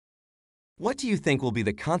What do you think will be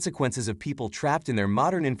the consequences of people trapped in their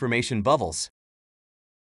modern information bubbles?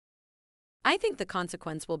 I think the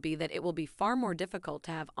consequence will be that it will be far more difficult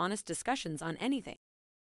to have honest discussions on anything.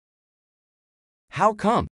 How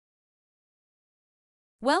come?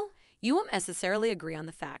 Well, you won't necessarily agree on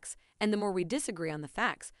the facts, and the more we disagree on the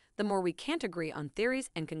facts, the more we can't agree on theories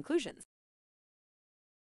and conclusions.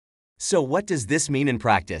 So what does this mean in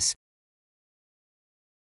practice?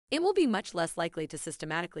 It will be much less likely to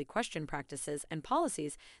systematically question practices and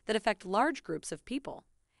policies that affect large groups of people,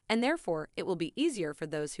 and therefore it will be easier for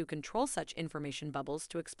those who control such information bubbles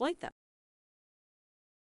to exploit them.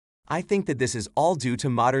 I think that this is all due to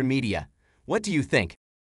modern media. What do you think?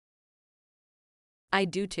 I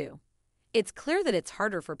do too. It's clear that it's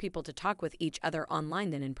harder for people to talk with each other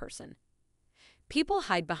online than in person. People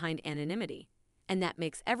hide behind anonymity, and that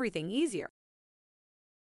makes everything easier.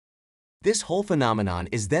 This whole phenomenon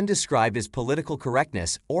is then described as political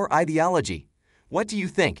correctness or ideology. What do you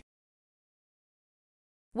think?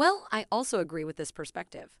 Well, I also agree with this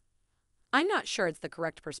perspective. I'm not sure it's the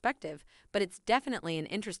correct perspective, but it's definitely an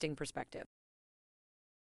interesting perspective.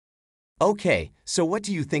 Okay, so what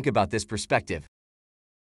do you think about this perspective?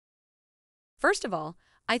 First of all,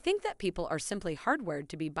 I think that people are simply hardwired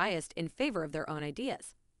to be biased in favor of their own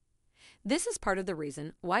ideas. This is part of the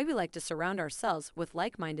reason why we like to surround ourselves with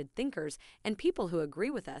like-minded thinkers and people who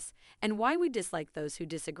agree with us, and why we dislike those who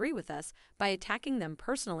disagree with us by attacking them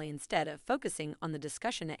personally instead of focusing on the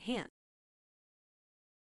discussion at hand.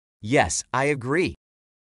 Yes, I agree.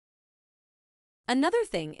 Another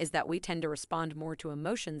thing is that we tend to respond more to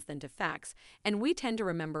emotions than to facts, and we tend to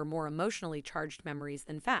remember more emotionally charged memories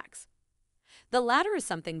than facts. The latter is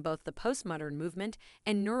something both the postmodern movement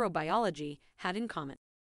and neurobiology had in common.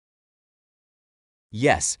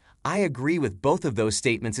 Yes, I agree with both of those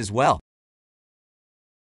statements as well.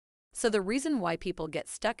 So the reason why people get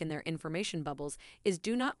stuck in their information bubbles is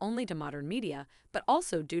due not only to modern media, but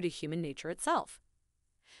also due to human nature itself.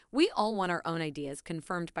 We all want our own ideas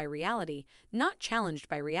confirmed by reality, not challenged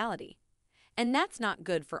by reality. And that's not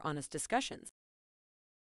good for honest discussions.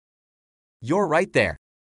 You're right there.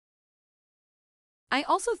 I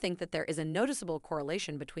also think that there is a noticeable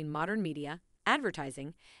correlation between modern media,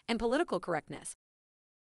 advertising, and political correctness.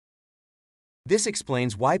 This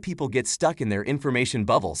explains why people get stuck in their information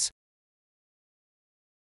bubbles.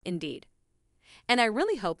 Indeed. And I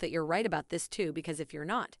really hope that you're right about this too, because if you're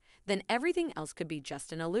not, then everything else could be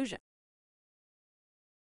just an illusion.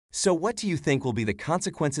 So what do you think will be the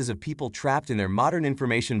consequences of people trapped in their modern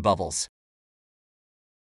information bubbles?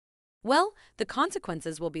 Well, the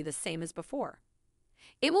consequences will be the same as before.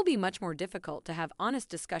 It will be much more difficult to have honest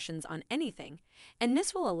discussions on anything, and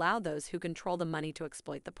this will allow those who control the money to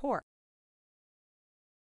exploit the poor.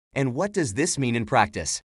 And what does this mean in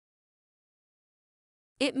practice?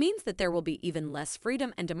 It means that there will be even less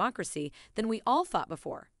freedom and democracy than we all thought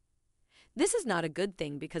before. This is not a good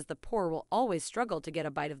thing because the poor will always struggle to get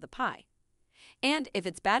a bite of the pie. And if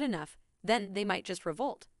it's bad enough, then they might just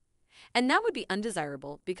revolt. And that would be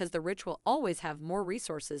undesirable because the rich will always have more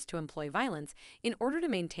resources to employ violence in order to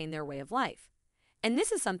maintain their way of life. And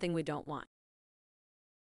this is something we don't want.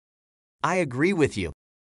 I agree with you.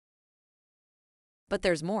 But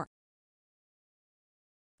there's more.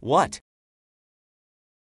 What?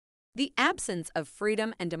 The absence of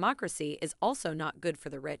freedom and democracy is also not good for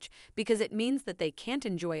the rich because it means that they can't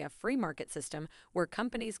enjoy a free market system where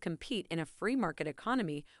companies compete in a free market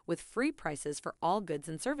economy with free prices for all goods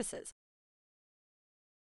and services.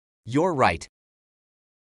 You're right.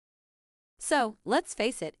 So, let's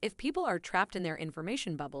face it, if people are trapped in their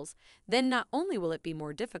information bubbles, then not only will it be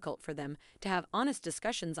more difficult for them to have honest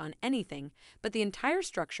discussions on anything, but the entire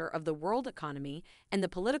structure of the world economy and the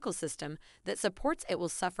political system that supports it will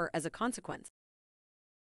suffer as a consequence.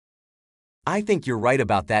 I think you're right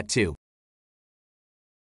about that too.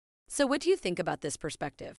 So what do you think about this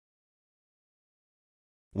perspective?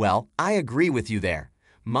 Well, I agree with you there.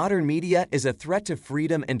 Modern media is a threat to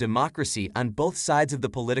freedom and democracy on both sides of the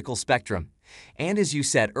political spectrum. And as you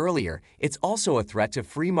said earlier, it's also a threat to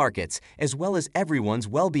free markets as well as everyone's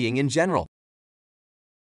well-being in general.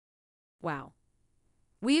 Wow.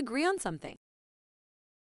 We agree on something.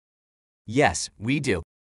 Yes, we do.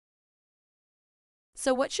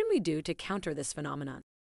 So what should we do to counter this phenomenon?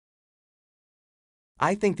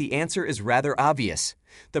 I think the answer is rather obvious.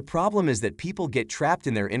 The problem is that people get trapped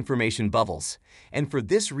in their information bubbles. And for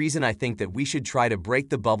this reason, I think that we should try to break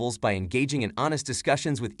the bubbles by engaging in honest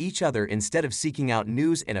discussions with each other instead of seeking out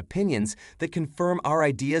news and opinions that confirm our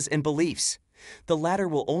ideas and beliefs. The latter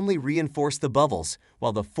will only reinforce the bubbles,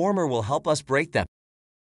 while the former will help us break them.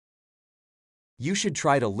 You should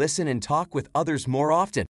try to listen and talk with others more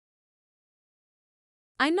often.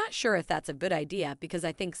 I'm not sure if that's a good idea because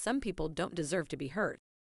I think some people don't deserve to be heard.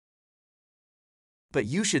 But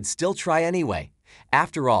you should still try anyway.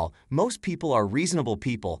 After all, most people are reasonable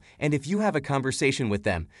people, and if you have a conversation with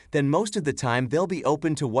them, then most of the time they'll be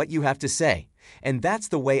open to what you have to say. And that's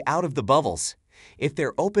the way out of the bubbles. If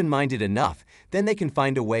they're open-minded enough, then they can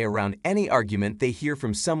find a way around any argument they hear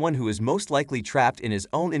from someone who is most likely trapped in his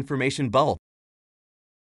own information bubble.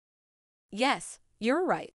 Yes, you're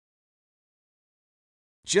right.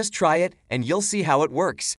 Just try it, and you'll see how it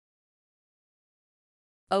works.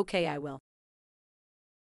 Okay, I will.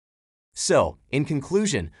 So, in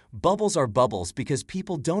conclusion, bubbles are bubbles because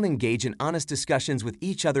people don't engage in honest discussions with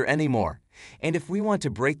each other anymore. And if we want to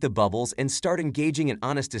break the bubbles and start engaging in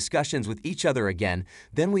honest discussions with each other again,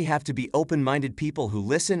 then we have to be open-minded people who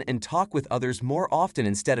listen and talk with others more often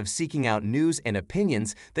instead of seeking out news and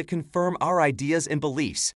opinions that confirm our ideas and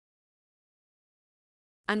beliefs.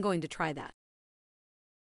 I'm going to try that.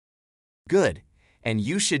 Good. And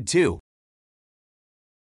you should too.